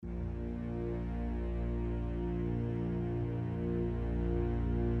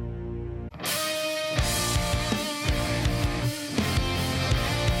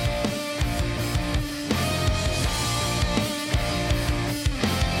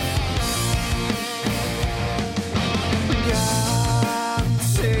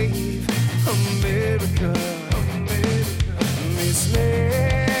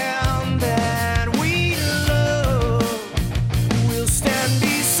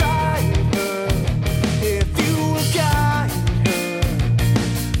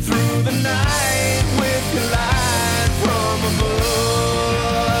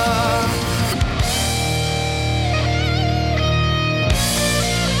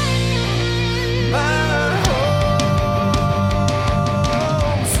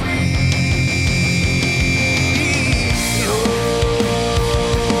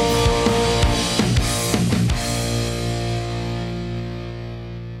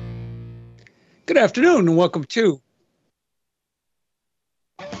Good afternoon and welcome to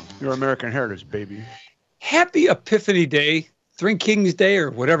Your American Heritage, baby. Happy Epiphany Day, Three Kings Day, or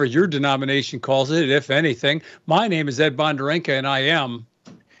whatever your denomination calls it, if anything. My name is Ed Bonderenka, and I am.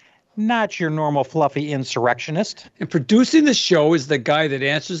 Not your normal fluffy insurrectionist. And producing the show is the guy that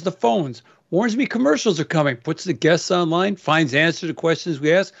answers the phones, warns me commercials are coming, puts the guests online, finds answers to questions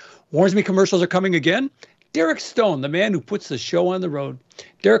we ask, warns me commercials are coming again. Derek Stone, the man who puts the show on the road.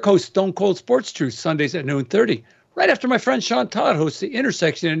 Derek hosts Stone Cold Sports Truth Sundays at noon 30. Right after my friend Sean Todd hosts The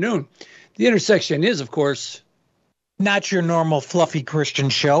Intersection at noon. The Intersection is, of course, not your normal fluffy Christian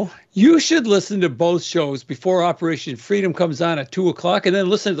show. You should listen to both shows before Operation Freedom comes on at 2 o'clock, and then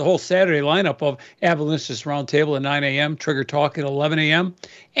listen to the whole Saturday lineup of Abolitionist Roundtable at 9 a.m., Trigger Talk at 11 a.m.,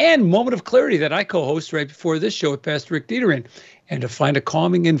 and Moment of Clarity that I co-host right before this show with Pastor Rick Dieterin. And to find a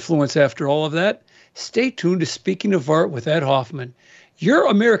calming influence after all of that, stay tuned to Speaking of Art with Ed Hoffman. Your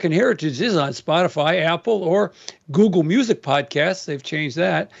American Heritage is on Spotify, Apple, or Google Music Podcasts. They've changed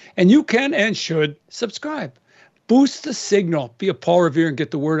that. And you can and should subscribe. Boost the signal. Be a Paul Revere and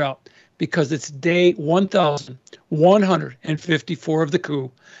get the word out, because it's day 1,154 of the coup,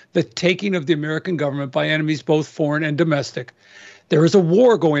 the taking of the American government by enemies both foreign and domestic. There is a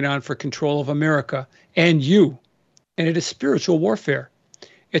war going on for control of America and you, and it is spiritual warfare.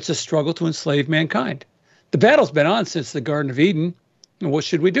 It's a struggle to enslave mankind. The battle's been on since the Garden of Eden. And what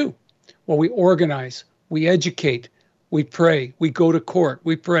should we do? Well, we organize, we educate, we pray, we go to court,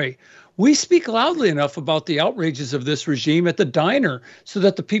 we pray. We speak loudly enough about the outrages of this regime at the diner so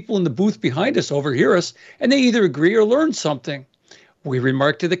that the people in the booth behind us overhear us and they either agree or learn something. We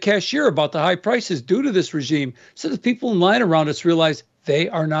remark to the cashier about the high prices due to this regime so that people in line around us realize they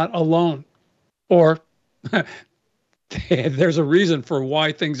are not alone. Or there's a reason for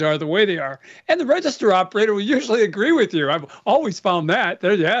why things are the way they are. And the register operator will usually agree with you. I've always found that.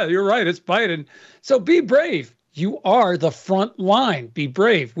 Yeah, you're right. It's Biden. So be brave. You are the front line. Be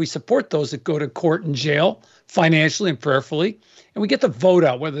brave. We support those that go to court and jail financially and prayerfully. And we get the vote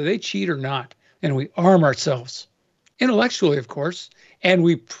out, whether they cheat or not. And we arm ourselves intellectually, of course, and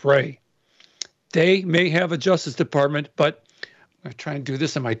we pray. They may have a Justice Department, but I'm going to try and do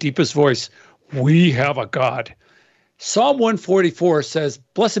this in my deepest voice. We have a God. Psalm 144 says,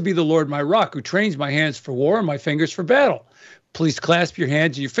 "Blessed be the Lord, my rock, who trains my hands for war and my fingers for battle." Please clasp your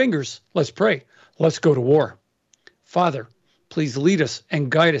hands and your fingers. Let's pray. Let's go to war. Father, please lead us and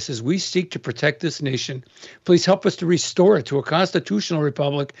guide us as we seek to protect this nation. Please help us to restore it to a constitutional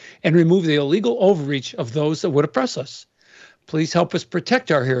republic and remove the illegal overreach of those that would oppress us. Please help us protect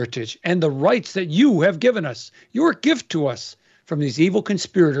our heritage and the rights that you have given us, your gift to us, from these evil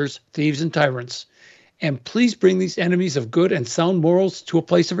conspirators, thieves, and tyrants. And please bring these enemies of good and sound morals to a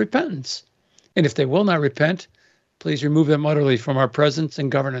place of repentance. And if they will not repent, please remove them utterly from our presence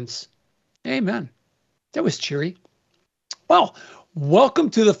and governance. Amen. That was cheery. Well, welcome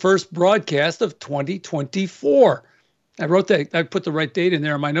to the first broadcast of 2024. I wrote that. I put the right date in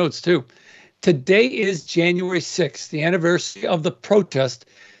there in my notes, too. Today is January 6th, the anniversary of the protest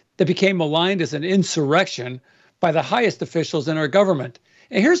that became maligned as an insurrection by the highest officials in our government.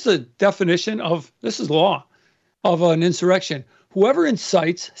 And here's the definition of, this is law, of an insurrection. Whoever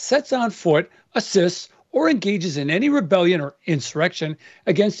incites, sets on foot, assists, or engages in any rebellion or insurrection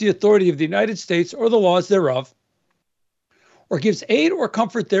against the authority of the United States or the laws thereof, or gives aid or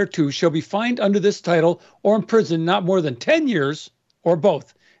comfort thereto, shall be fined under this title or imprisoned not more than 10 years, or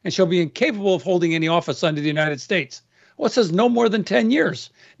both, and shall be incapable of holding any office under the United States. Well, it says no more than 10 years.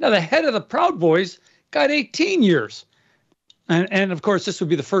 Now, the head of the Proud Boys got 18 years. And of course, this would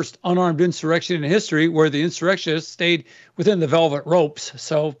be the first unarmed insurrection in history where the insurrectionists stayed within the velvet ropes.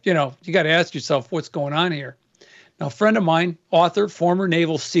 So, you got to ask yourself what's going on here. Now, a friend of mine, author, former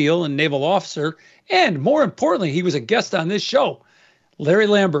Naval SEAL and naval officer, and more importantly, he was a guest on this show, Larry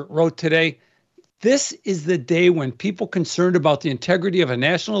Lambert, wrote today, "This is the day when people concerned about the integrity of a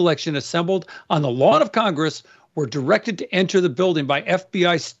national election assembled on the lawn of Congress were directed to enter the building by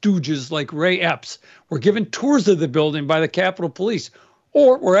FBI stooges like Ray Epps, were given tours of the building by the Capitol Police,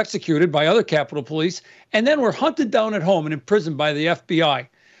 or were executed by other Capitol Police, and then were hunted down at home and imprisoned by the FBI.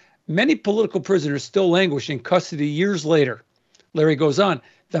 Many political prisoners still languish in custody years later." Larry goes on,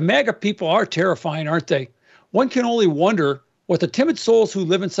 "The MAGA people are terrifying, aren't they? One can only wonder what the timid souls who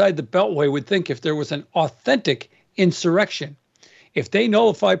live inside the Beltway would think if there was an authentic insurrection. If they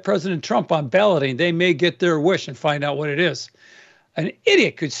nullify President Trump on balloting, they may get their wish and find out what it is. An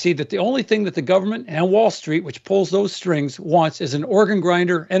idiot could see that the only thing that the government and Wall Street, which pulls those strings, wants is an organ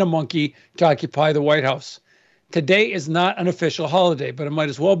grinder and a monkey to occupy the White House. Today is not an official holiday, but it might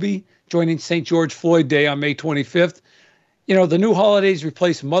as well be, joining St. George Floyd Day on May 25th. The new holidays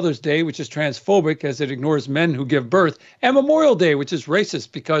replace Mother's Day, which is transphobic as it ignores men who give birth, and Memorial Day, which is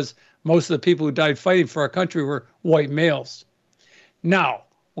racist because most of the people who died fighting for our country were white males. Now,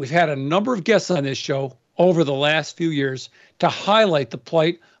 we've had a number of guests on this show over the last few years to highlight the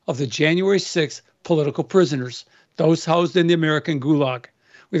plight of the January 6th political prisoners, those housed in the American Gulag.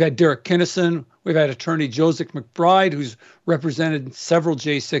 We've had Derek Kinnison. We've had attorney Joseph McBride, who's represented several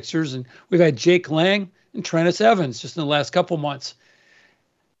J6ers. And we've had Jake Lang and Trennis Evans just in the last couple months.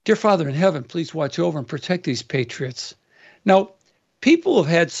 Dear Father in heaven, please watch over and protect these patriots. Now, people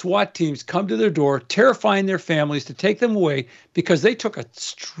have had SWAT teams come to their door, terrifying their families to take them away because they took a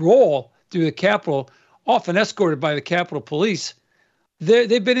stroll through the Capitol, often escorted by the Capitol Police.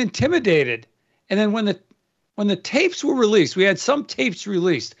 They've been intimidated. And then when the tapes were released, we had some tapes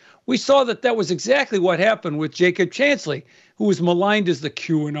released, we saw that was exactly what happened with Jacob Chansley, who was maligned as the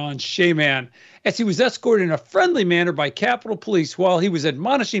QAnon shaman, as he was escorted in a friendly manner by Capitol Police while he was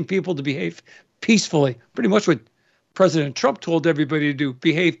admonishing people to behave peacefully. Pretty much what President Trump told everybody to do,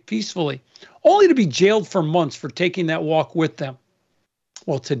 behave peacefully, only to be jailed for months for taking that walk with them.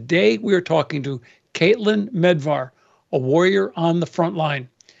 Well, today we are talking to Katelyn Mervar, a warrior on the front line.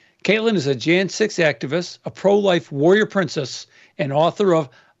 Katelyn is a Jan 6 activist, a pro-life warrior princess, and author of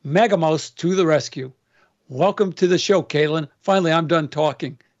Magamouse to the Rescue. Welcome to the show, Katelyn. Finally, I'm done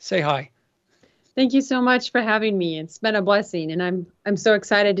talking. Say hi. Thank you so much for having me. It's been a blessing, and I'm so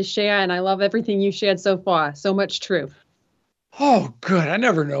excited to share, and I love everything you shared so far. So much truth. Oh, good. I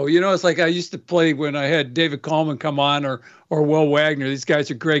never know. It's like I used to play when I had David Coleman come on or Will Wagner. These guys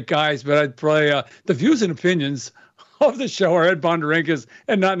are great guys, but I'd play the views and opinions of the show are Ed Bonderenka's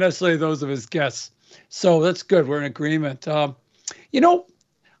and not necessarily those of his guests. So that's good. We're in agreement.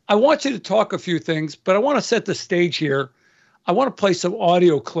 I want you to talk a few things, but I want to set the stage here. I want to play some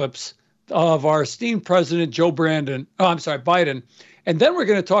audio clips of our esteemed president, Biden. And then we're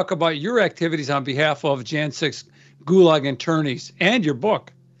going to talk about your activities on behalf of Jan 6 Gulag attorneys and your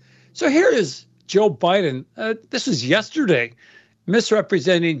book. So here is Joe Biden. This was yesterday,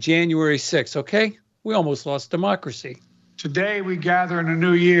 misrepresenting January 6th, okay? We almost lost democracy. Today we gather in a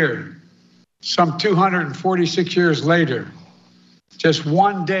new year, some 246 years later, just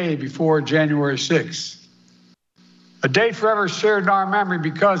one day before January 6th. A day forever shared in our memory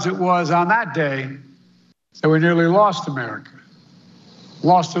because it was on that day that we nearly lost America,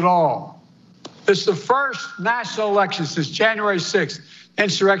 lost it all. This is the first national election since January 6th.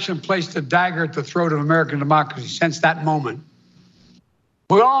 Insurrection placed a dagger at the throat of American democracy since that moment.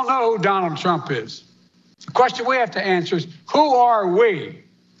 We all know who Donald Trump is. The question we have to answer is, who are we?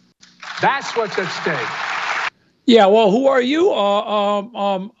 That's what's at stake. Yeah, well, who are you?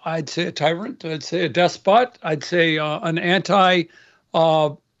 I'd say a tyrant. I'd say a despot. I'd say an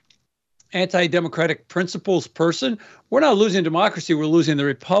anti-democratic principles person. We're not losing democracy. We're losing the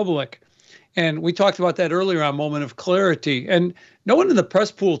republic. And we talked about that earlier on Moment of Clarity. And no one in the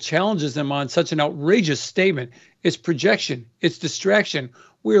press pool challenges them on such an outrageous statement. It's projection. It's distraction.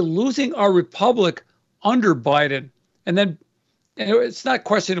 We're losing our republic under Biden. And then it's not a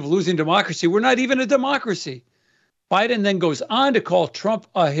question of losing democracy. We're not even a democracy. Biden then goes on to call Trump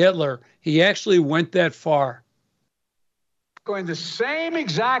a Hitler. He actually went that far. Going the same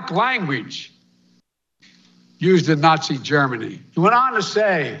exact language used in Nazi Germany. He went on to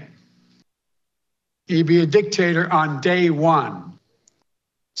say he'd be a dictator on day one.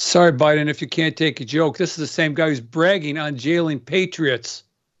 Sorry, Biden, if you can't take a joke. This is the same guy who's bragging on jailing patriots.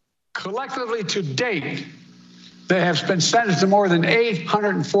 Collectively to date, they have been sentenced to more than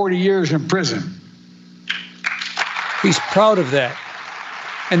 840 years in prison. He's proud of that.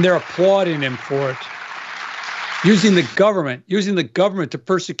 And they're applauding him for it. Using the government to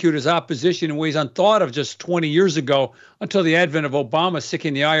persecute his opposition in ways unthought of just 20 years ago, until the advent of Obama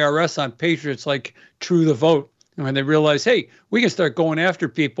sicking the IRS on patriots like True the Vote. And when they realized, hey, we can start going after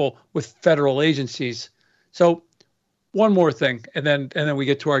people with federal agencies. So one more thing, and then we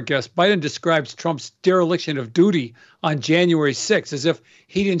get to our guest. Biden describes Trump's dereliction of duty on January 6th as if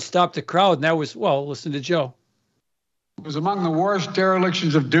he didn't stop the crowd. And that was, well, listen to Joe. It was among the worst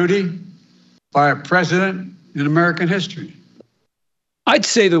derelictions of duty by a president in American history. I'd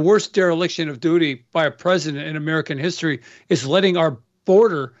say the worst dereliction of duty by a president in American history is letting our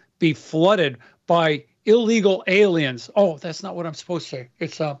border be flooded by illegal aliens. Oh, that's not what I'm supposed to say.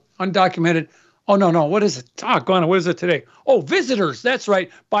 It's undocumented. Oh, no. What is it? What is it today? Oh, visitors. That's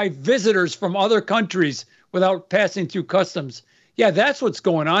right. By visitors from other countries without passing through customs. Yeah, that's what's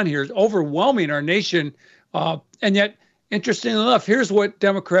going on here. It's overwhelming our nation. And yet, interestingly enough, here's what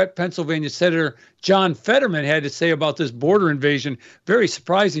Democrat Pennsylvania Senator John Fetterman had to say about this border invasion. Very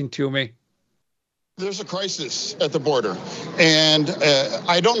surprising to me. There's a crisis at the border, and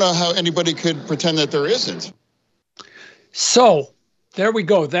I don't know how anybody could pretend that there isn't. So there we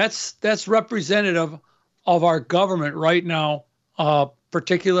go. That's representative of our government right now,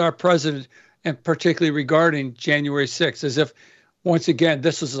 particularly our president, and particularly regarding January 6th, as if, once again,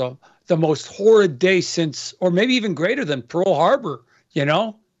 this is the most horrid day since, or maybe even greater than Pearl Harbor,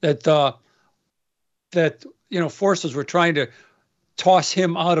 that forces were trying to toss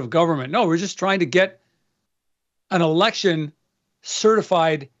him out of government. No, we're just trying to get an election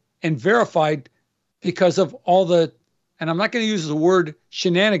certified and verified because of all the, and I'm not going to use the word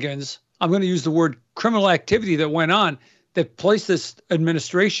shenanigans, I'm going to use the word criminal activity that went on that placed this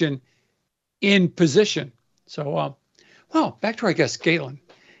administration in position. So, well, back to our guest, Katelyn.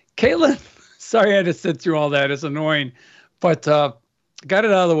 Katelyn, sorry I had to sit through all that. It's annoying, but got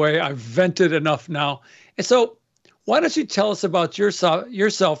it out of the way. I've vented enough now. And so why don't you tell us about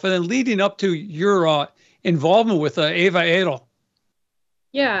yourself and then leading up to your involvement with Eva Edel?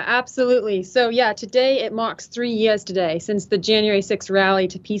 Yeah, absolutely. So yeah, today it marks 3 years today since the January 6th rally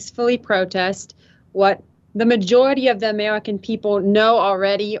to peacefully protest what the majority of the American people know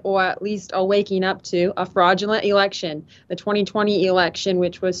already, or at least are waking up to, a fraudulent election, the 2020 election,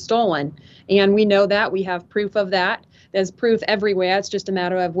 which was stolen. And we know that. We have proof of that. There's proof everywhere. It's just a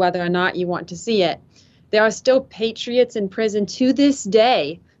matter of whether or not you want to see it. There are still patriots in prison to this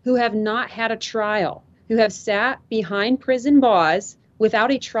day who have not had a trial, who have sat behind prison bars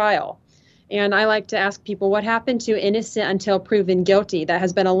without a trial. And I like to ask people, what happened to innocent until proven guilty? That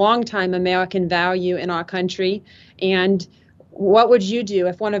has been a long time American value in our country. And what would you do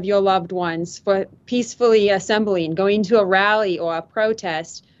if one of your loved ones, for peacefully assembling, going to a rally or a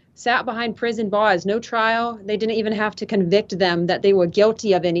protest, sat behind prison bars, no trial? They didn't even have to convict them that they were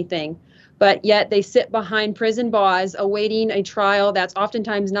guilty of anything. But yet they sit behind prison bars awaiting a trial that's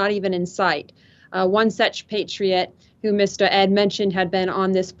oftentimes not even in sight. One such patriot who Mr. Ed mentioned had been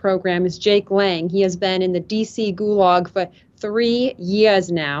on this program is Jake Lang. He has been in the D.C. gulag for 3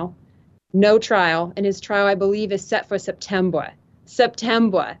 years now, no trial, and his trial, I believe, is set for September.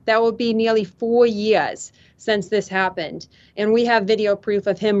 That will be nearly 4 years since this happened. And we have video proof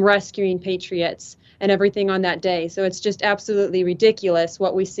of him rescuing patriots and everything on that day. So it's just absolutely ridiculous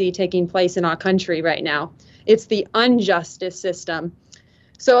what we see taking place in our country right now. It's the injustice system.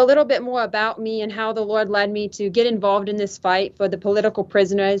 So a little bit more about me and how the Lord led me to get involved in this fight for the political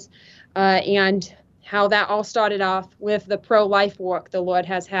prisoners, and how that all started off with the pro-life work the Lord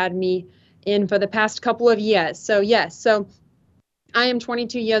has had me in for the past couple of years. So yes, so I am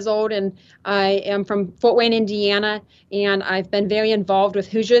 22 years old, and I am from Fort Wayne, Indiana, and I've been very involved with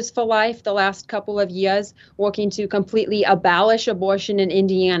Hoosiers for Life the last couple of years, working to completely abolish abortion in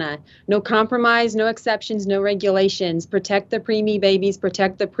Indiana. No compromise, no exceptions, no regulations. Protect the preemie babies,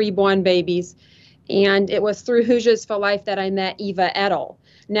 protect the preborn babies. And it was through Hoosiers for Life that I met Eva Edel.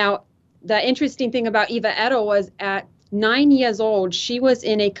 Now, the interesting thing about Eva Edel was at 9 years old, she was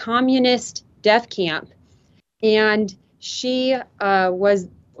in a communist death camp, and she was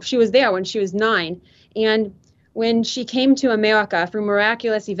there when she was 9. And when she came to America through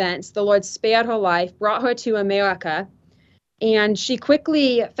miraculous events, the Lord spared her life, brought her to America, and she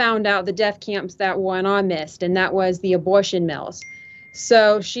quickly found out the death camps that were in our midst, and that was the abortion mills.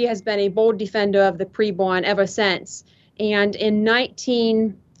 So she has been a bold defender of the preborn ever since. And in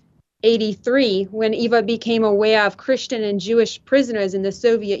 1983, when Eva became aware of Christian and Jewish prisoners in the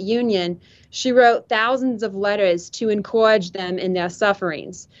Soviet Union, she wrote thousands of letters to encourage them in their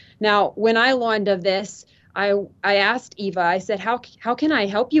sufferings. Now, when I learned of this, I asked Eva, I said, how can I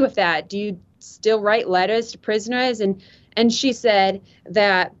help you with that? Do you still write letters to prisoners? And she said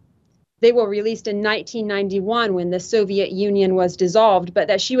that they were released in 1991 when the Soviet Union was dissolved, but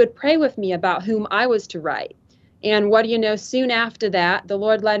that she would pray with me about whom I was to write. And what do you know, soon after that, the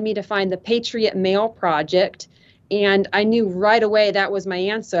Lord led me to find the Patriot Mail Project, and I knew right away that was my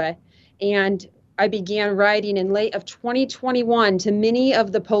answer. And I began writing in late of 2021 to many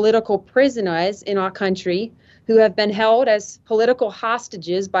of the political prisoners in our country who have been held as political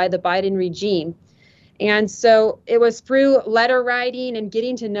hostages by the Biden regime. And so it was through letter writing and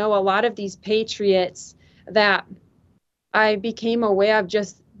getting to know a lot of these patriots that I became aware of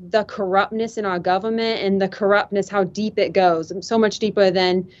just the corruptness in our government, and the corruptness, how deep it goes, so much deeper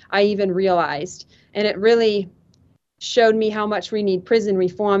than I even realized. And it really showed me how much we need prison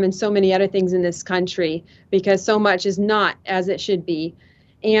reform and so many other things in this country, because so much is not as it should be.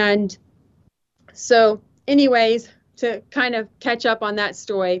 And so anyways, to kind of catch up on that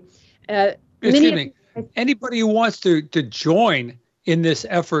story. Excuse me. Anybody who wants to join in this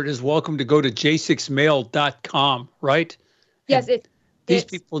effort is welcome to go to j6mail.com, right? Yes. These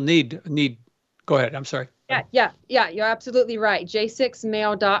people need, Go ahead. I'm sorry. Yeah. You're absolutely right.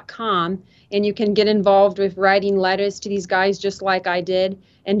 j6mail.com, and you can get involved with writing letters to these guys just like I did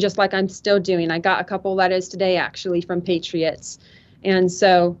and just like I'm still doing. I got a couple letters today, actually, from patriots. And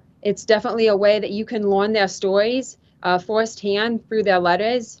so it's definitely a way that you can learn their stories firsthand through their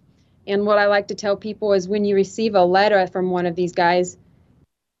letters. And what I like to tell people is when you receive a letter from one of these guys,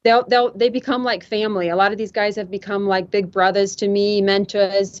 they become like family. A lot of these guys have become like big brothers to me,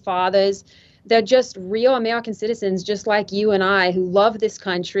 mentors, fathers. They're just real American citizens, just like you and I, who love this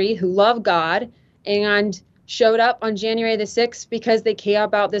country, who love God, and showed up on January the 6th because they care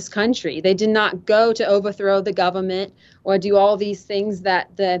about this country. They did not go to overthrow the government or do all these things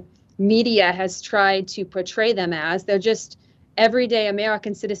that the media has tried to portray them as. They're just everyday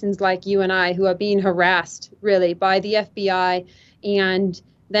American citizens like you and I who are being harassed, really, by the FBI and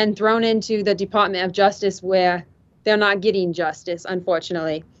then thrown into the Department of Justice where they're not getting justice,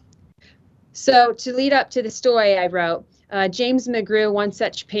 unfortunately. So to lead up to the story I wrote, James McGrew, one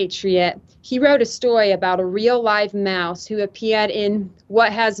such patriot, he wrote a story about a real live mouse who appeared in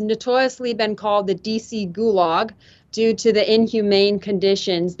what has notoriously been called the DC Gulag due to the inhumane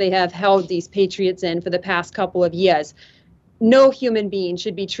conditions they have held these patriots in for the past couple of years. No human being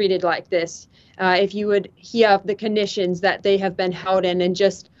should be treated like this. If you would hear of the conditions that they have been held in, and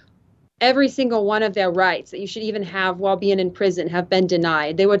just every single one of their rights that you should even have while being in prison have been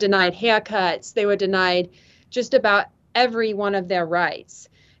denied. They were denied haircuts. They were denied just about every one of their rights.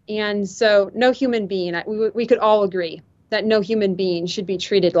 And so no human being, we could all agree that no human being should be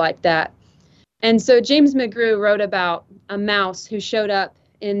treated like that. And so James McGrew wrote about a mouse who showed up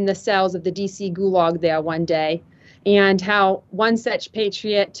in the cells of the DC Gulag there one day, and how one such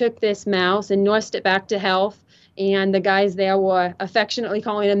patriot took this mouse and nursed it back to health. And the guys there were affectionately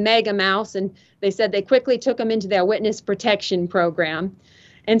calling him Magamouse, and they said they quickly took him into their witness protection program.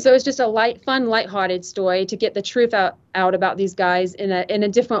 And so it's just a fun, lighthearted story to get the truth out about these guys in a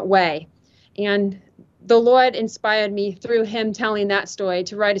different way. And the Lord inspired me through him telling that story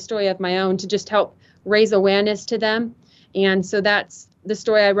to write a story of my own to just help raise awareness to them. And so that's the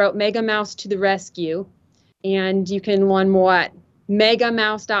story I wrote, Magamouse to the Rescue. And you can learn more at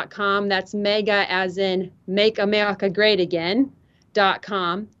Magamouse.com. That's mega as in make America great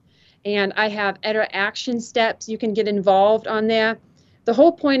again.com. And I have other action steps you can get involved on there. The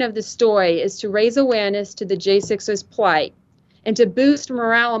whole point of the story is to raise awareness to the J6ers' plight and to boost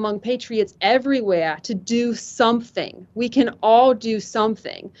morale among patriots everywhere to do something. We can all do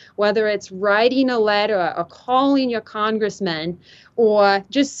something, whether it's writing a letter or calling your congressman or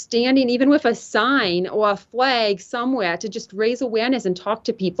just standing even with a sign or a flag somewhere to just raise awareness and talk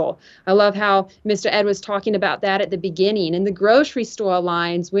to people. I love how Mr. Ed was talking about that at the beginning. In the grocery store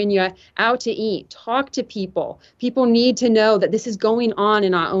lines, when you're out to eat, talk to people. People need to know that this is going on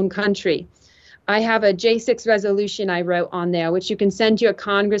in our own country. I have a J6 resolution I wrote on there, which you can send to your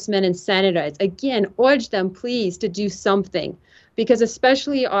congressmen and senators. Again, urge them, please, to do something, because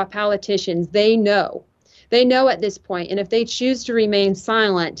especially our politicians, they know at this point, and if they choose to remain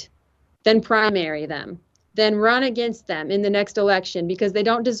silent, then primary them, then run against them in the next election, because they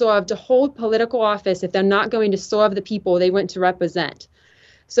don't deserve to hold political office if they're not going to serve the people they went to represent.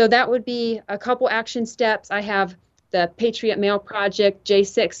 So that would be a couple action steps. I have the Patriot Mail Project,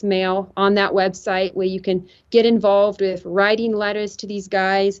 J6 Mail, on that website where you can get involved with writing letters to these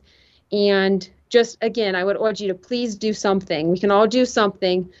guys. And just, again, I would urge you to please do something. We can all do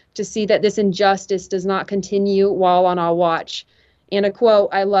something to see that this injustice does not continue while on our watch. And a quote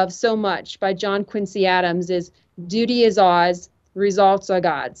I love so much by John Quincy Adams is, "Duty is ours, results are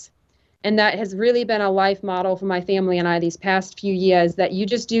God's." And that has really been a life model for my family and I these past few years, that you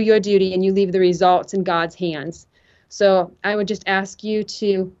just do your duty and you leave the results in God's hands. So I would just ask you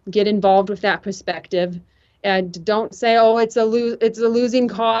to get involved with that perspective, and don't say, oh, it's a losing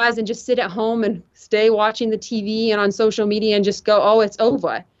cause, and just sit at home and stay watching the TV and on social media and just go, oh, it's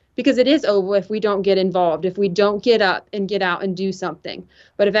over. Because it is over if we don't get involved, if we don't get up and get out and do something.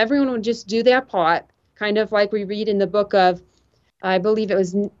 But if everyone would just do their part, kind of like we read in the book of, I believe it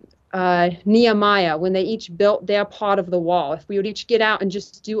was Nehemiah, when they each built their part of the wall, if we would each get out and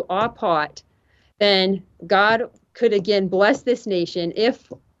just do our part, then God could again bless this nation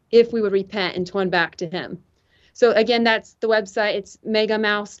if we would repent and turn back to him. So again, that's the website. It's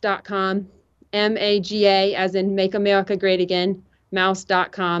magamouse.com, MAGA as in make America great again,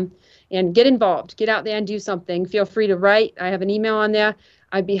 mouse.com, and get involved. Get out there and do something. Feel free to write. I have an email on there.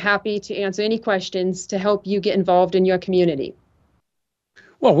 I'd be happy to answer any questions to help you get involved in your community.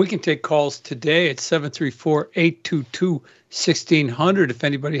 Well, we can take calls today at 734-822-1600 if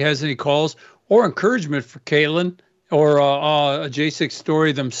anybody has any calls or encouragement for Katelyn or a J6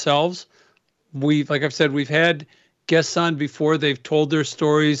 story themselves. like I've said, we've had guests on before. They've told their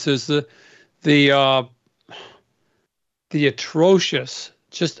stories. There's the atrocious,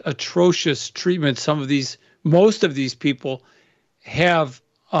 just atrocious treatment most of these people have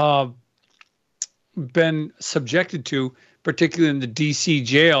been subjected to, particularly in the DC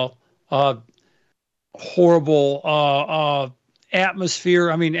jail. Horrible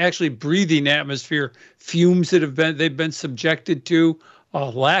atmosphere. I mean, actually breathing atmosphere, fumes that they've been subjected to,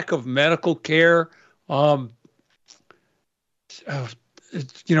 lack of medical care,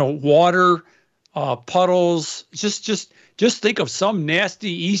 water, puddles. Just think of some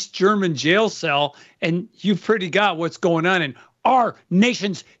nasty East German jail cell, and you've pretty got what's going on in our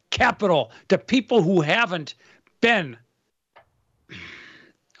nation's capital. To people who haven't been,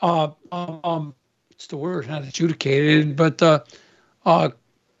 what's the word? Not adjudicated, but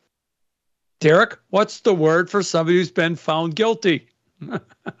Derek, what's the word for somebody who's been found guilty?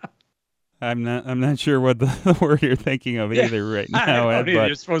 I'm not sure what the word you're thinking of either right now. I don't either.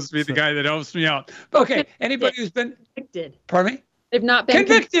 You're supposed to be the guy that helps me out. Okay, anybody who's been convicted. Pardon me? They've not been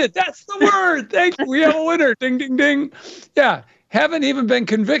convicted. That's the word. Thank you. We have a winner. Ding, ding, ding. Yeah, haven't even been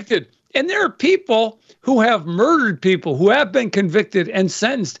convicted. And there are people who have murdered people who have been convicted and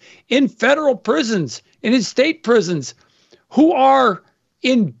sentenced in federal prisons and in state prisons who are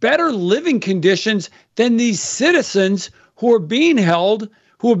in better living conditions than these citizens who are being held,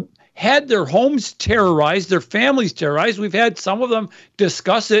 who have had their homes terrorized, their families terrorized. We've had some of them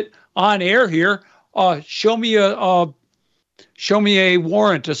discuss it on air here. Show me a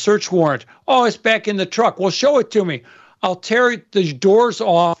warrant, a search warrant. Oh, it's back in the truck. Well, show it to me. I'll tear the doors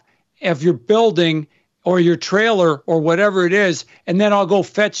off of your building or your trailer or whatever it is, and then I'll go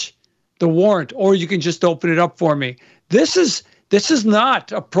fetch the warrant, or you can just open it up for me. This is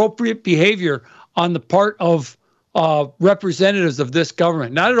not appropriate behavior on the part of representatives of this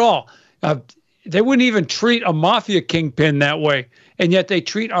government. Not at all. They wouldn't even treat a mafia kingpin that way, and yet they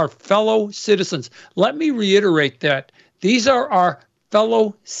treat our fellow citizens. Let me reiterate that. These are our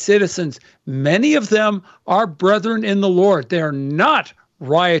fellow citizens. Many of them are brethren in the Lord. They are not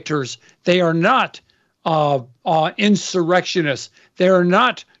rioters. They are not insurrectionists. They are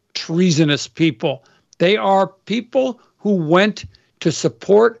not treasonous people. They are people who went to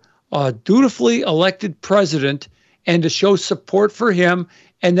support a dutifully elected president and to show support for him.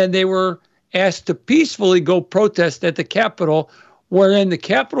 And then they were asked to peacefully go protest at the Capitol, wherein the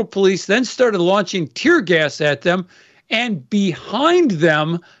Capitol Police then started launching tear gas at them, and behind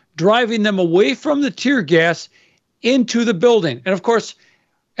them, driving them away from the tear gas into the building. And of course,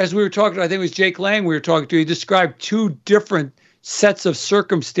 as we were talking, I think it was Jake Lang we were talking to, he described two different sets of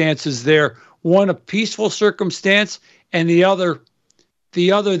circumstances there. One, a peaceful circumstance, and the other,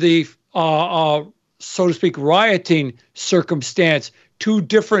 so to speak, rioting circumstance. Two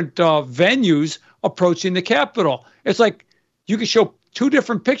different venues approaching the Capitol. It's like you could show two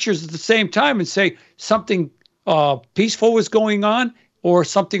different pictures at the same time and say something peaceful was going on or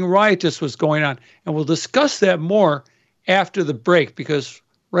something riotous was going on. And we'll discuss that more after the break, because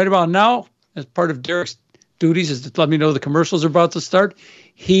right about now, as part of Derek's duties is to let me know the commercials are about to start.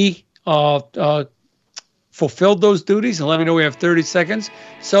 He fulfilled those duties and let me know we have 30 seconds.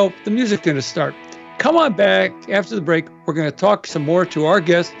 So the music's going to start. Come on back after the break. We're going to talk some more to our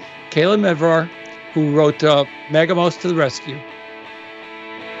guest, Katelyn Mervar, who wrote Magamouse to the Rescue.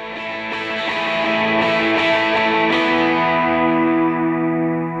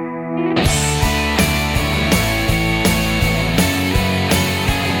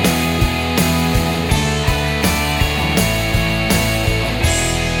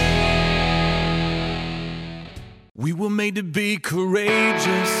 We were made to be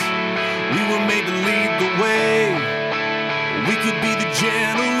courageous. We were made to lead the way. We could be the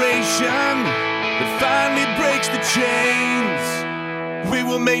generation that finally breaks the chains. We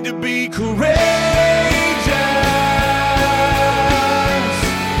were made to be courageous.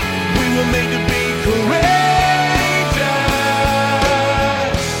 We were made to be courageous.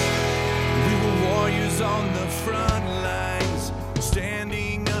 We were warriors on the front lines,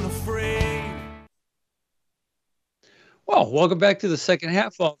 standing unafraid. Well, welcome back to the second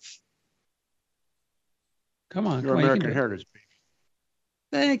half of. Come on. Your American Heritage.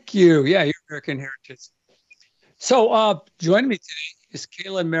 Thank you. Yeah, your American Heritage. So joining me today is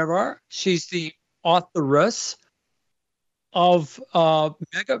Katelyn Mervar. She's the authoress of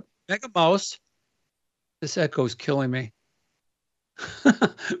Magamouse. This echo's killing me.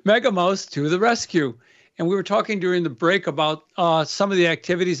 Magamouse to the Rescue. And we were talking during the break about some of the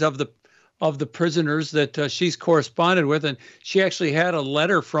activities of the prisoners that she's corresponded with. And she actually had a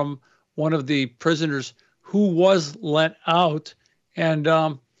letter from one of the prisoners who was let out. And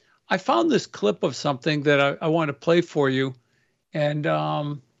I found this clip of something that I want to play for you. And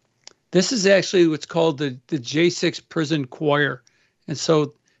this is actually what's called the J6 Prison Choir. And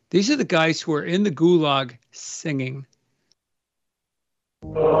so these are the guys who are in the gulag singing.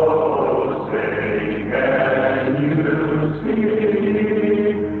 Oh, say can you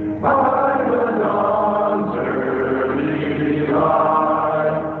see by the dawn's early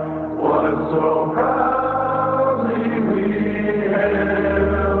light what so proudly we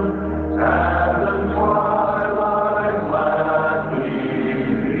hailed at the twilight's last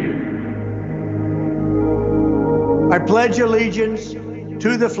gleaming. I pledge allegiance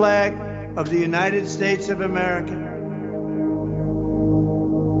to the flag of the United States of America,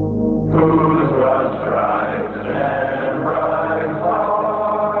 whose broad stripes and bright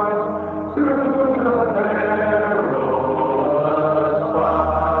stars through the perilous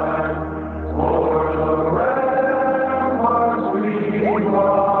fight, o'er the ramparts we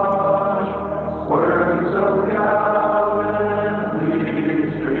watch, words of gallantry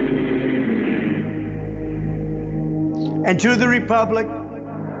streaming. and to the republic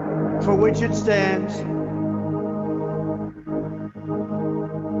for which it stands,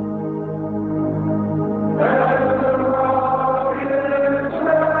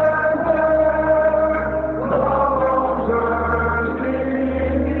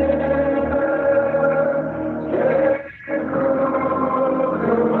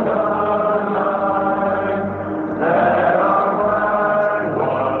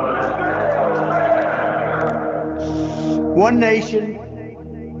 one nation,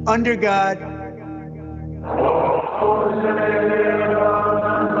 under God,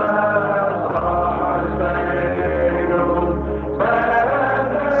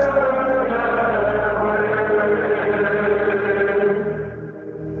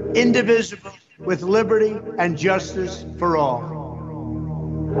 indivisible, with liberty and justice for all.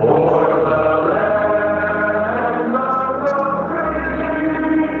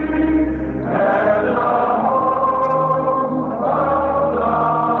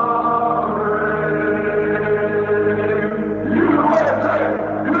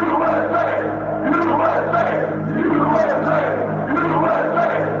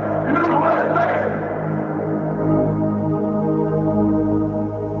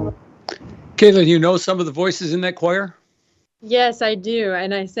 Katelyn, you know some of the voices in that choir? Yes, I do.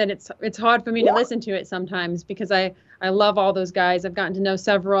 And I said it's hard for me to listen to it sometimes because I love all those guys. I've gotten to know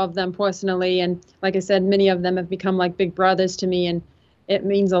several of them personally. And like I said, many of them have become like big brothers to me. And it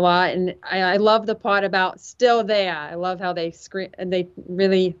means a lot. And I love the part about still there. I love how they scream and they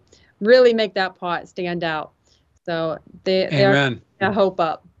really, really make that part stand out. So they're a hope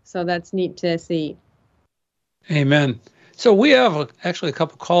up. So that's neat to see. Amen. So we have actually a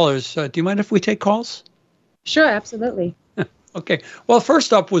couple callers. Do you mind if we take calls? Sure, absolutely. Okay. Well,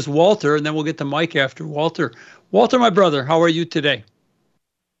 first up was Walter, and then we'll get to Mike after Walter. Walter, my brother, how are you today?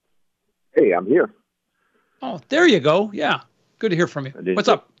 Hey, I'm here. Oh, there you go. Yeah. Good to hear from you. What's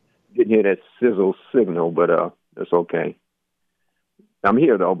up? Didn't hear that sizzle signal, but that's okay. I'm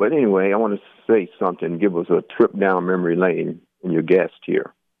here, though. But anyway, I want to say something, give us a trip down memory lane and your guest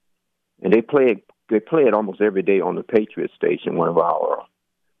here. And they play it almost every day on the Patriot station, one of our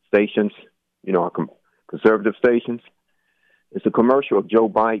stations, you know, our conservative stations. It's a commercial of Joe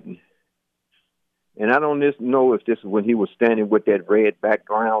Biden. And I don't know if this is when he was standing with that red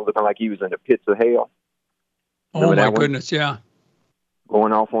background, looking like he was in the pits of hell. Oh, my goodness, yeah.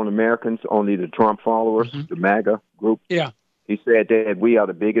 Going off on Americans, only the Trump followers, the MAGA group. Yeah. He said that we are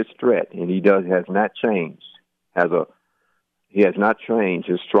the biggest threat, and he has not changed. He has not changed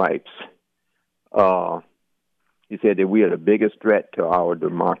his stripes. He said that we are the biggest threat to our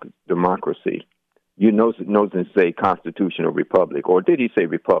democracy. You know, doesn't say constitutional republic, or did he say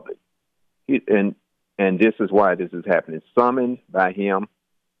republic? And this is why this is happening. Summoned by him,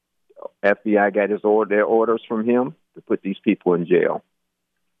 FBI got their orders from him to put these people in jail.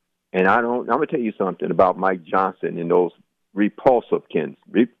 And I'm gonna tell you something about Mike Johnson and those repulsivekins.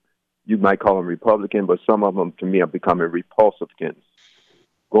 You might call them Republican, but some of them to me are becoming repulsivekins.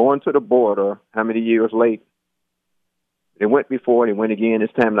 Going to the border, how many years late? They went before, they went again.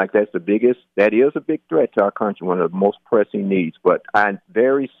 This time, like that is a big threat to our country, one of the most pressing needs. But I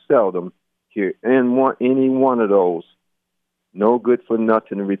very seldom hear any one of those no good for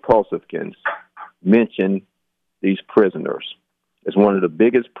nothing repulsivekins mention these prisoners. It's one of the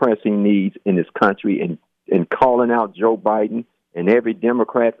biggest pressing needs in this country, and calling out Joe Biden and every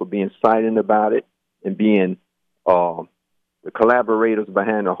Democrat for being silent about it and being the collaborators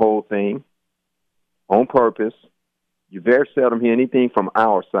behind the whole thing on purpose. You very seldom hear anything from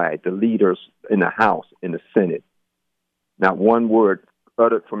our side, the leaders in the House, in the Senate. Not one word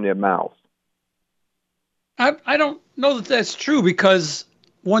uttered from their mouths. I don't know that that's true, because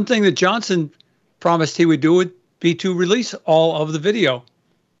one thing that Johnson promised he would do would be to release all of the video.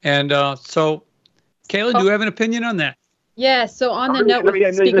 And so, Kayla, do you have an opinion on that? Yeah, so on the note with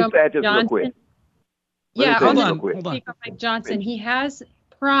Speaker Mike Johnson, on Speaker Mike Johnson, he has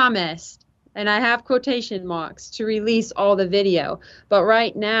promised, and I have quotation marks, to release all the video. But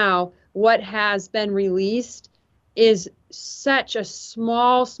right now, what has been released is such a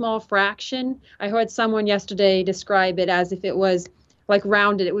small fraction. I heard someone yesterday describe it as if it was like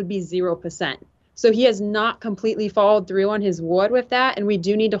rounded, it would be 0%. So he has not completely followed through on his word with that, and we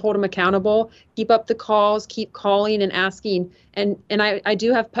do need to hold him accountable, keep up the calls, keep calling and asking. And I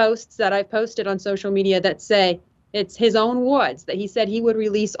do have posts that I've posted on social media that say it's his own words, that he said he would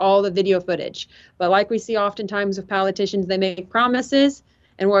release all the video footage. But like we see oftentimes with politicians, they make promises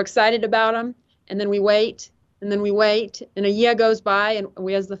and we're excited about them, and then we wait, and then we wait, and a year goes by and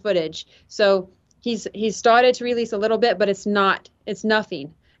where's the footage? So he's started to release a little bit, but it's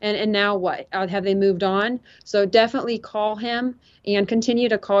nothing. And now what? Have they moved on? So definitely call him and continue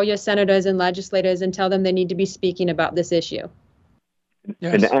to call your senators and legislators and tell them they need to be speaking about this issue.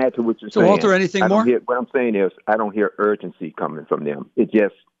 Yes. And to add to what you're saying, Walter, anything more? What I'm saying is, I don't hear urgency coming from them. It's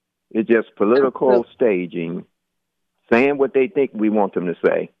just political staging, saying what they think we want them to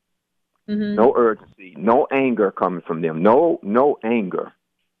say. Mm-hmm. No urgency, no anger coming from them. No anger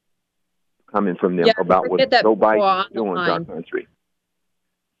coming from them about what Joe Biden is doing to our country.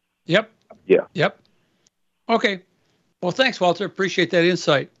 Yep. Yeah. Yep. Okay. Well, thanks, Walter. Appreciate that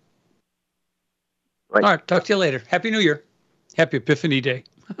insight. Right. All right. Talk to you later. Happy New Year. Happy Epiphany Day.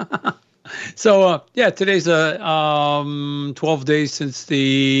 So, today's 12 days since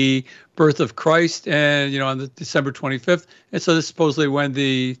the birth of Christ, and, on the December 25th. And so this is supposedly when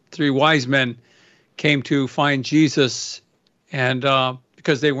the three wise men came to find Jesus, and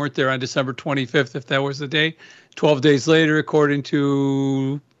because they weren't there on December 25th, if that was the day. 12 days later, according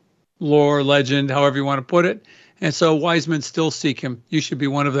to lore, legend, however you want to put it. And so wise men still seek him. You should be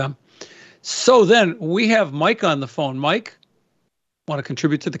one of them. So then we have Mike on the phone. Mike, want to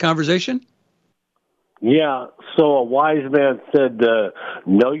contribute to the conversation? Yeah. So a wise man said,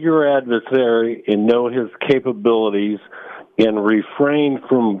 know your adversary and know his capabilities and refrain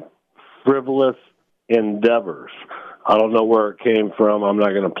from frivolous endeavors. I don't know where it came from. I'm not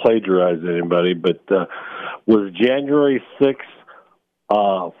going to plagiarize anybody, but was January 6th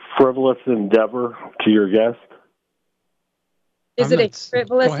frivolous endeavor to your guest? Is it a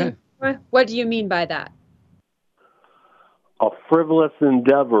frivolous endeavor? What do you mean by that? A frivolous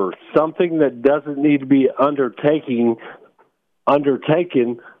endeavor, something that doesn't need to be undertaken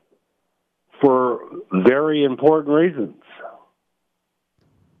for very important reasons.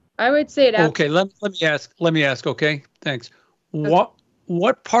 I would say it. Okay, let me ask. Okay, thanks.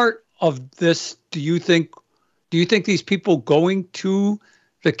 What part of this do you think these people going to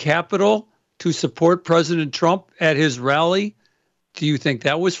the Capitol to support President Trump at his rally, do you think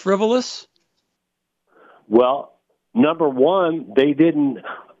that was frivolous? Well, number one, they didn't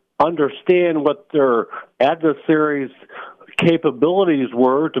understand what their adversaries' capabilities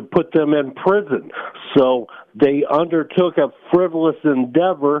were to put them in prison. So they undertook a frivolous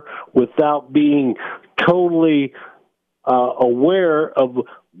endeavor without being totally aware of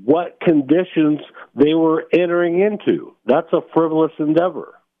what conditions they were entering into. That's a frivolous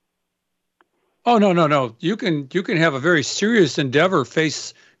endeavor. Oh, no. You can have a very serious endeavor,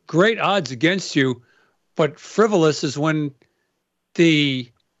 face great odds against you, but frivolous is when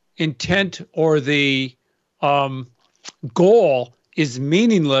the intent or the goal is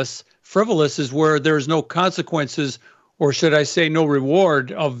meaningless. Frivolous is where there's no consequences, or should I say no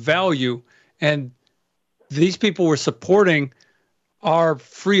reward of value. And these people were supporting our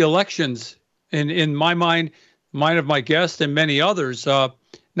free elections in my mind of my guest and many others. Now,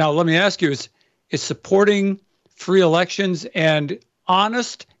 let me ask you, is supporting free elections and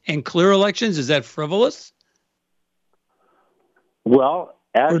honest and clear elections, is that frivolous? Well,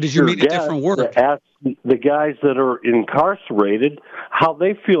 or did you mean a different word? Ask the guys that are incarcerated how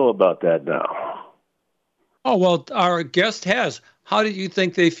they feel about that now. Oh, well, our guest has. How do you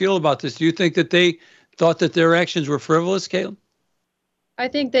think they feel about this? Do you think that they thought that their actions were frivolous, Katelyn? I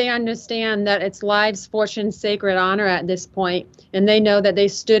think they understand that it's lives, fortune, sacred honor at this point, and they know that they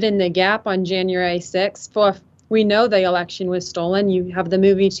stood in the gap on January 6th. We know the election was stolen. You have the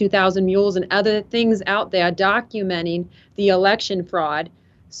movie 2,000 Mules and other things out there documenting the election fraud.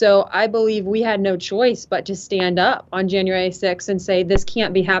 So I believe we had no choice but to stand up on January 6th and say this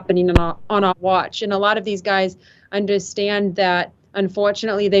can't be happening on our watch. And a lot of these guys understand that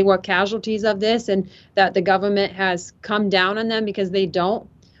unfortunately, they were casualties of this, and that the government has come down on them because they don't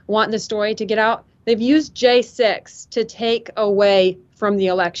want the story to get out. They've used J6 to take away from the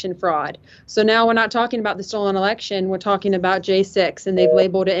election fraud. So now we're not talking about the stolen election, we're talking about J6, and they've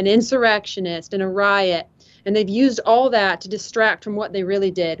labeled it an insurrectionist and a riot. And they've used all that to distract from what they really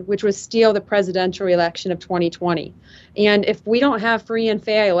did, which was steal the presidential election of 2020. And if we don't have free and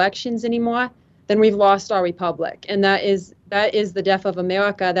fair elections anymore, then we've lost our republic. And that is the death of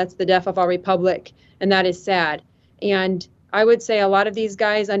America. That's the death of our republic. And that is sad. And I would say a lot of these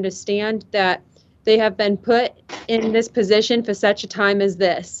guys understand that they have been put in this position for such a time as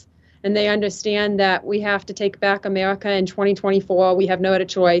this. And they understand that we have to take back America in 2024. We have no other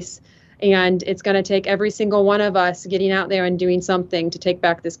choice. And it's going to take every single one of us getting out there and doing something to take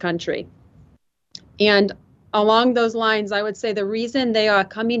back this country. And along those lines, I would say the reason they are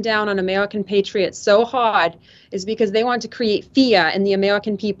coming down on American patriots so hard is because they want to create fear in the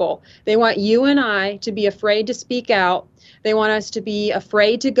American people. They want you and I to be afraid to speak out. They want us to be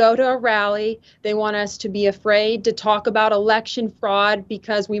afraid to go to a rally. They want us to be afraid to talk about election fraud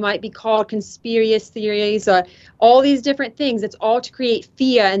because we might be called conspiracy theories or all these different things. It's all to create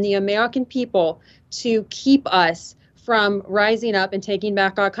fear in the American people to keep us from rising up and taking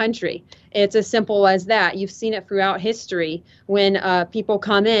back our country. It's as simple as that. You've seen it throughout history. When people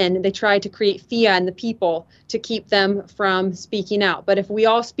come in, they try to create fear in the people to keep them from speaking out. But if we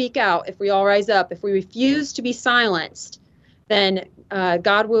all speak out, if we all rise up, if we refuse to be silenced, then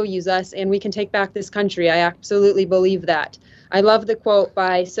God will use us and we can take back this country. I absolutely believe that. I love the quote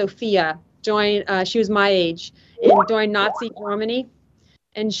by Sophia. She was my age, and joined Nazi Germany.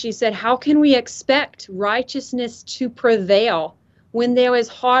 And she said, "How can we expect righteousness to prevail when there is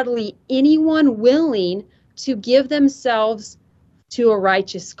hardly anyone willing to give themselves to a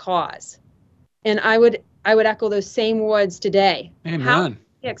righteous cause?" And I would echo those same words today. Amen. How can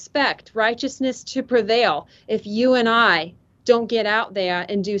we expect righteousness to prevail if you and I don't get out there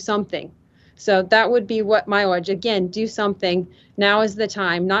and do something? So that would be what my urge. Again, do something. Now is the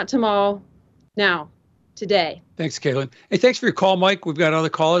time, not tomorrow. Now, today. Thanks, Katelyn. Hey, thanks for your call, Mike. We've got other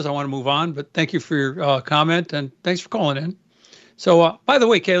callers. I want to move on, but thank you for your comment, and thanks for calling in. So, by the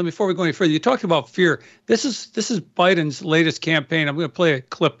way, Katelyn, before we go any further, you talked about fear. This is Biden's latest campaign. I'm going to play a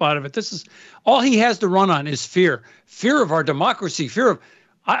clip out of it. This is all he has to run on is fear. Fear of our democracy. Fear of,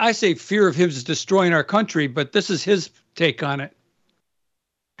 I say fear of him destroying our country, but this is his take on it.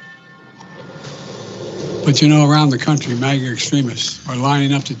 But you know, around the country, MAGA extremists are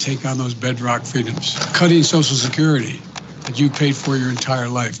lining up to take on those bedrock freedoms, cutting Social Security that you paid for your entire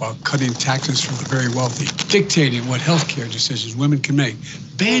life while cutting taxes from the very wealthy, dictating what health care decisions women can make,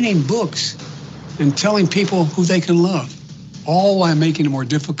 banning books, and telling people who they can love, all while making it more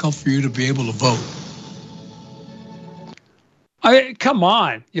difficult for you to be able to vote. Come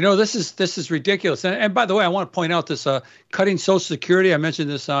on. You know, this is ridiculous. And by the way, I want to point out this cutting Social Security. I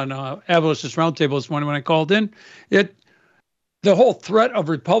mentioned this on Abolitionist Roundtable this morning when I called in. The whole threat of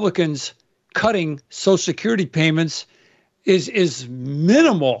Republicans cutting Social Security payments is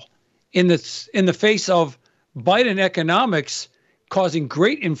minimal in the face of Biden economics causing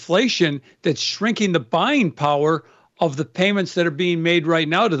great inflation that's shrinking the buying power of the payments that are being made right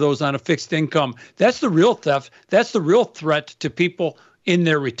now to those on a fixed income. That's the real theft. That's the real threat to people in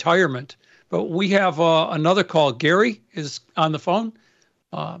their retirement. But we have another call. Gary is on the phone.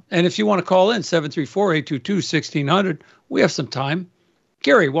 And if you want to call in, 734-822-1600, we have some time.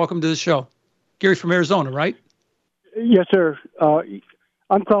 Gary, welcome to the show. Gary from Arizona, right? Yes, sir.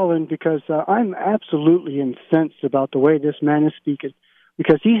 I'm calling because I'm absolutely incensed about the way this man is speaking.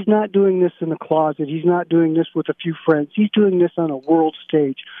 Because he's not doing this in the closet. He's not doing this with a few friends. He's doing this on a world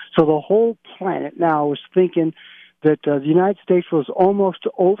stage. So the whole planet now is thinking that the United States was almost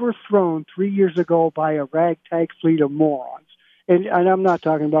overthrown 3 years ago by a ragtag fleet of morons. And I'm not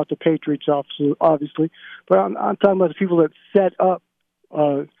talking about the Patriots, obviously, but I'm talking about the people that set up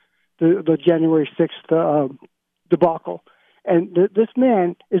the January 6th debacle. And this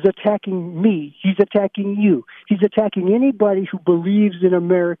man is attacking me. He's attacking you. He's attacking anybody who believes in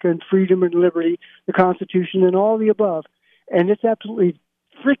America and freedom and liberty, the Constitution, and all the above. And it's absolutely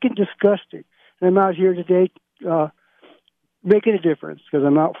freaking disgusting. And I'm out here today making a difference because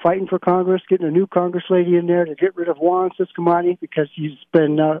I'm out fighting for Congress, getting a new Congress lady in there to get rid of Juan Ciscomani because he's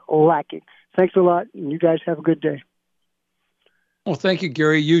been lacking. Thanks a lot, and you guys have a good day. Well, thank you,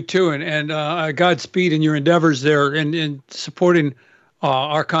 Gary. You too, and Godspeed in your endeavors there in supporting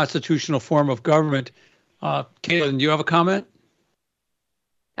our constitutional form of government. Katelyn, do you have a comment?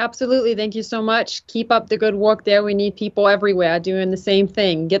 Absolutely. Thank you so much. Keep up the good work there. We need people everywhere doing the same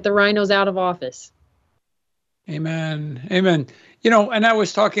thing. Get the rhinos out of office. Amen. Amen. And I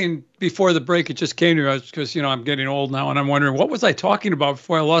was talking before the break, it just came to me because, I'm getting old now and I'm wondering, what was I talking about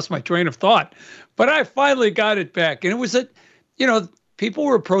before I lost my train of thought? But I finally got it back. And it was that, people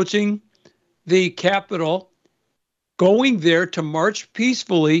were approaching the Capitol, going there to march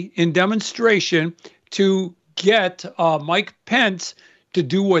peacefully in demonstration to get Mike Pence to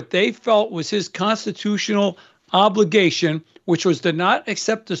do what they felt was his constitutional obligation, which was to not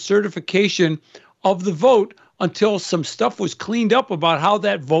accept the certification of the vote until some stuff was cleaned up about how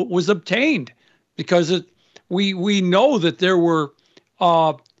that vote was obtained, because we know that there were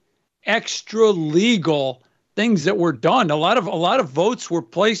extra legal things that were done. A lot of votes were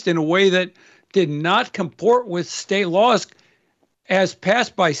placed in a way that did not comport with state laws as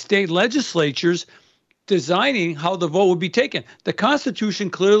passed by state legislatures designing how the vote would be taken. The Constitution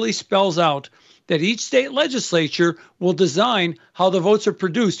clearly spells out that each state legislature will design how the votes are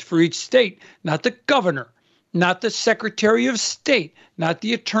produced for each state, not the governor, not the Secretary of State, not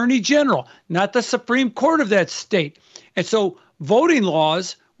the Attorney General, not the Supreme Court of that state. And so voting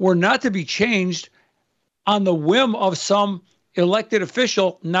laws were not to be changed on the whim of some elected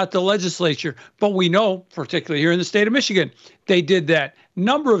official, not the legislature. But we know, particularly here in the state of Michigan, they did that.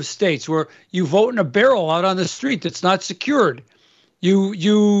 Number of states where you vote in a barrel out on the street that's not secured.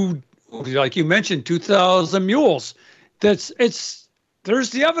 You like you mentioned, 2,000 mules. There's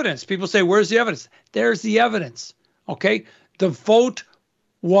the evidence. People say, where's the evidence? There's the evidence. Okay. The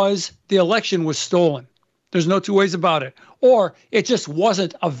election was stolen. There's no two ways about it. Or it just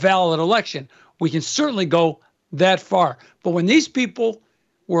wasn't a valid election. We can certainly go that far. But when these people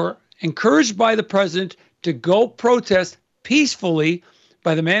were encouraged by the president to go protest peacefully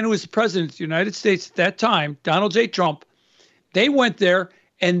by the man who was the president of the United States at that time, Donald J. Trump, they went there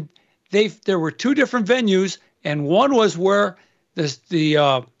and there were two different venues, and one was where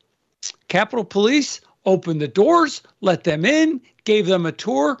the Capitol Police opened the doors, let them in, gave them a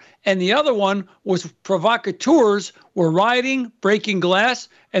tour, and the other one was provocateurs were rioting, breaking glass,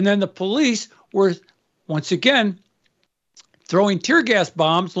 and then the police were once again throwing tear gas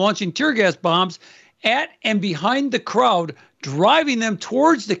bombs, launching tear gas bombs at and behind the crowd, driving them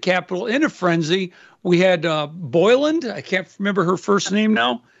towards the Capitol in a frenzy. We had Boyland, I can't remember her first name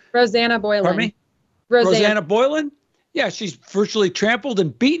now. Rosanna Boyland. Pardon me? Rosanna Boyland? Yeah, she's virtually trampled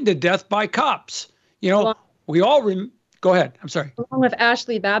and beaten to death by cops. We all go ahead. I'm sorry. Along with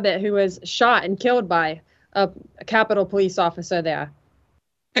Ashley Babbitt, who was shot and killed by a Capitol Police officer there.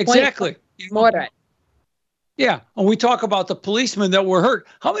 Exactly. Moderate. Yeah, and we talk about the policemen that were hurt.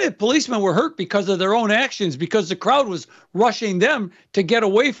 How many policemen were hurt because of their own actions, because the crowd was rushing them to get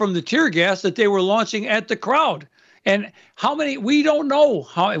away from the tear gas that they were launching at the crowd? And how many, we don't know.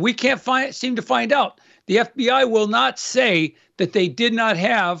 We can't seem to find out. The FBI will not say that they did not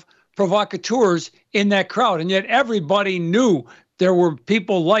have provocateurs in that crowd. And yet everybody knew there were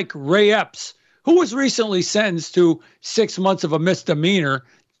people like Ray Epps, who was recently sentenced to 6 months of a misdemeanor.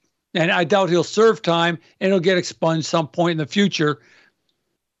 And I doubt he'll serve time and he'll get expunged some point in the future.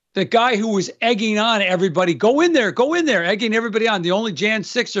 The guy who was egging on everybody, go in there, egging everybody on. The only Jan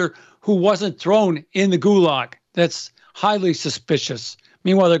 6er who wasn't thrown in the gulag. That's highly suspicious.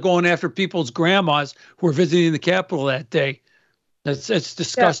 Meanwhile, they're going after people's grandmas who were visiting the Capitol that day. It's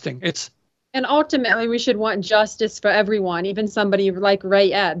disgusting. Yeah. And ultimately, we should want justice for everyone, even somebody like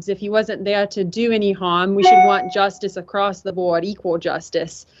Ray Epps. If he wasn't there to do any harm, we should want justice across the board, equal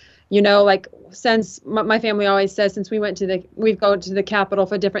justice. Since my family always says, since we've gone to the Capitol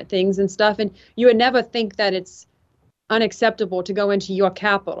for different things and stuff, and you would never think that it's unacceptable to go into your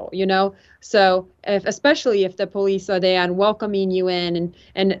Capitol, So especially if the police are there and welcoming you in,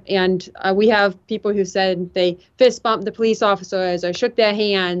 and we have people who said they fist bumped the police officers or shook their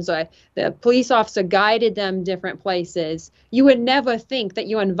hands, or the police officer guided them different places. You would never think that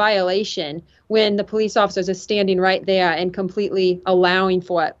you're in violation when the police officers are standing right there and completely allowing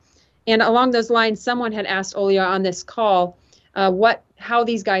for it. And along those lines, someone had asked earlier on this call, how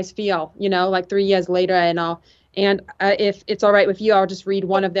these guys feel, 3 years later and all. And if it's all right with you, I'll just read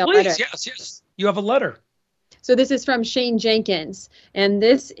one of their letters. Yes. You have a letter. So this is from Shane Jenkins, and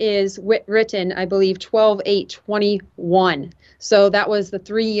this is written, I believe, 12/8/21. So that was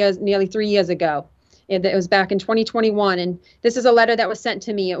nearly 3 years ago. It was back in 2021, and this is a letter that was sent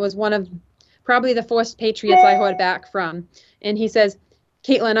to me. It was one of probably the first Patriots I heard back from. And he says,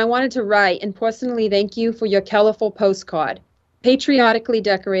 Katelyn, I wanted to write and personally thank you for your colorful postcard. Patriotically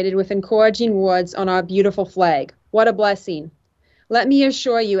decorated with encouraging words on our beautiful flag. What a blessing. Let me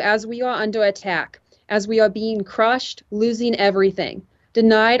assure you, as we are under attack, as we are being crushed, losing everything,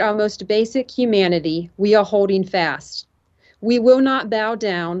 denied our most basic humanity, we are holding fast. We will not bow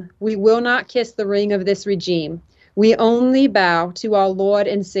down. We will not kiss the ring of this regime. We only bow to our Lord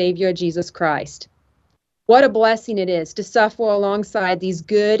and Savior, Jesus Christ. What a blessing it is to suffer alongside these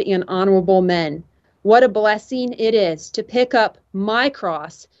good and honorable men. What a blessing it is to pick up my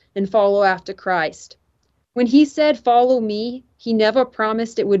cross and follow after Christ. When he said, "Follow me," he never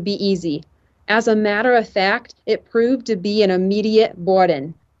promised it would be easy. As a matter of fact, it proved to be an immediate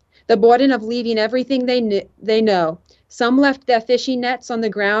burden. The burden of leaving everything they know. Some left their fishing nets on the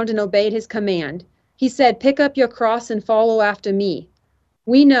ground and obeyed his command. He said, "Pick up your cross and follow after me."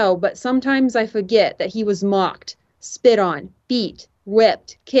 We know, but sometimes I forget that he was mocked, spit on, beat,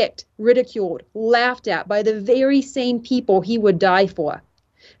 whipped, kicked, ridiculed, laughed at by the very same people he would die for.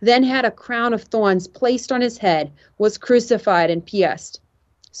 Then had a crown of thorns placed on his head, was crucified and pierced.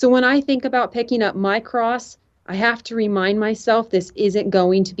 So when I think about picking up my cross, I have to remind myself this isn't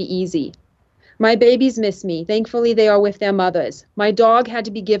going to be easy. My babies miss me. Thankfully, they are with their mothers. My dog had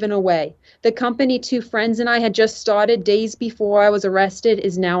to be given away. The company 2 friends and I had just started days before I was arrested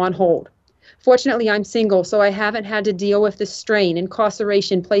is now on hold. Fortunately, I'm single, so I haven't had to deal with the strain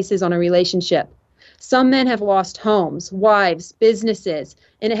incarceration places on a relationship. Some men have lost homes, wives, businesses,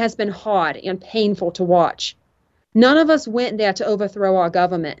 and it has been hard and painful to watch. None of us went there to overthrow our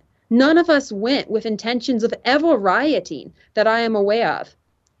government. None of us went with intentions of ever rioting that I am aware of.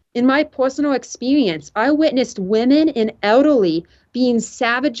 In my personal experience, I witnessed women and elderly being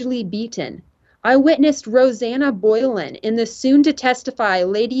savagely beaten. I witnessed Rosanna Boylan and the soon-to-testify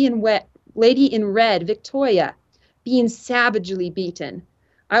Lady in Red, Victoria, being savagely beaten.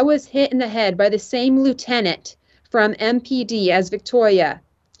 I was hit in the head by the same lieutenant from MPD as Victoria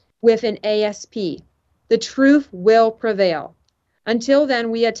with an ASP. The truth will prevail. Until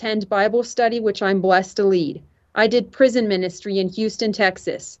then, we attend Bible study, which I'm blessed to lead. I did prison ministry in Houston,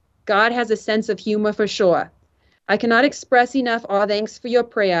 Texas. God has a sense of humor for sure. I cannot express enough our thanks for your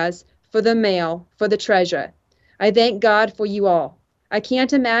prayers, for the mail, for the treasure. I thank God for you all. I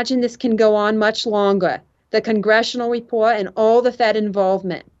can't imagine this can go on much longer. The congressional report and all the Fed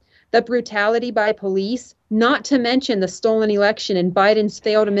involvement, the brutality by police, not to mention the stolen election and Biden's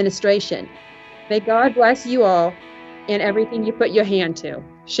failed administration. May God bless you all and everything you put your hand to.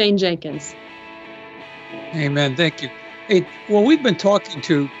 Shane Jenkins. Amen. Thank you. Hey, well, we've been talking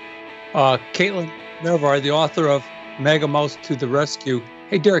to Katelyn Mervar, the author of Magamouse to the Rescue.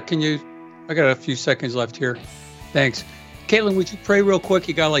 Hey, Derek, I got a few seconds left here. Thanks. Katelyn, would you pray real quick?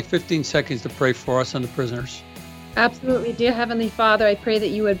 You got like 15 seconds to pray for us and the prisoners. Absolutely. Dear Heavenly Father, I pray that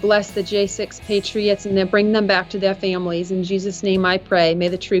you would bless the J6 Patriots and then bring them back to their families. In Jesus' name I pray. May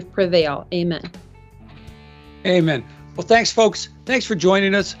the truth prevail. Amen. Amen. Well, thanks, folks. Thanks for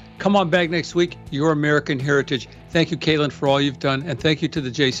joining us. Come on back next week. Your American Heritage. Thank you, Katelyn, for all you've done. And thank you to the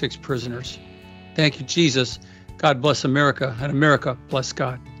J6 prisoners. Thank you, Jesus. God bless America, and America bless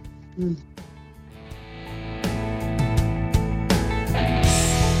God.